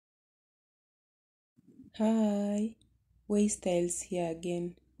Hi, Weistyles here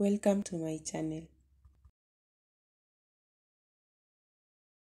again. Welcome to my channel.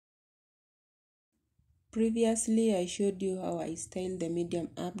 Previously, I showed you how I style the medium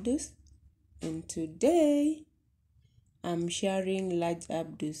updos, and today I'm sharing large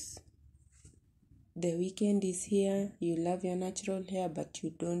updos. The weekend is here. You love your natural hair, but you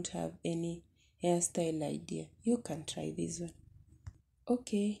don't have any hairstyle idea. You can try this one.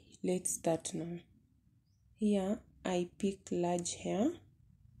 Okay, let's start now. Here, I pick large hair,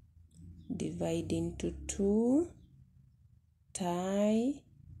 divide into two, tie,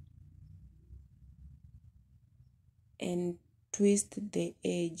 and twist the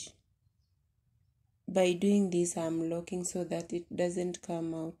edge. By doing this, I'm locking so that it doesn't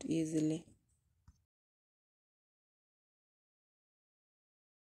come out easily.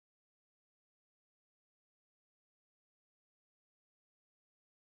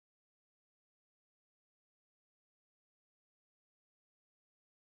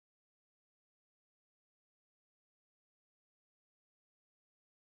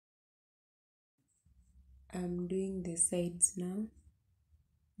 I'm doing the sides now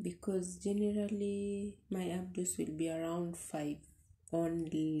because generally my updos will be around 5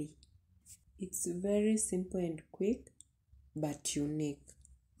 only. It's very simple and quick but unique.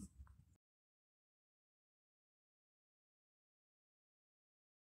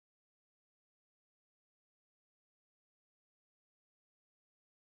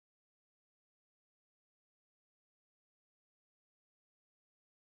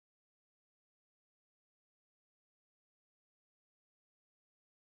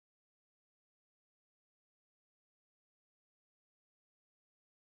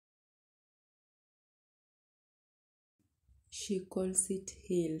 She calls it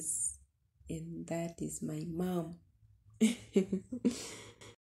heels, and that is my mom.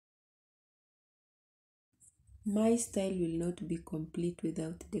 My style will not be complete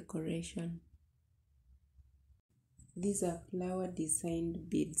without decoration. These are flower designed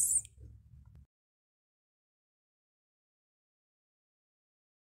beads.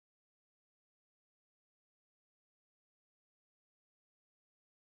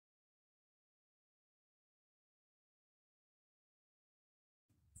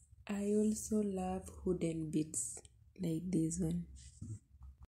 I also love wooden beads like this one.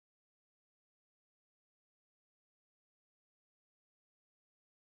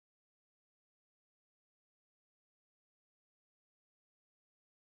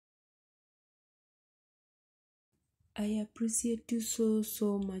 I appreciate you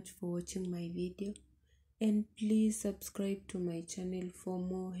so much for watching my video, and please subscribe to my channel for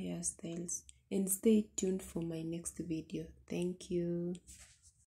more hairstyles and stay tuned for my next video. Thank you.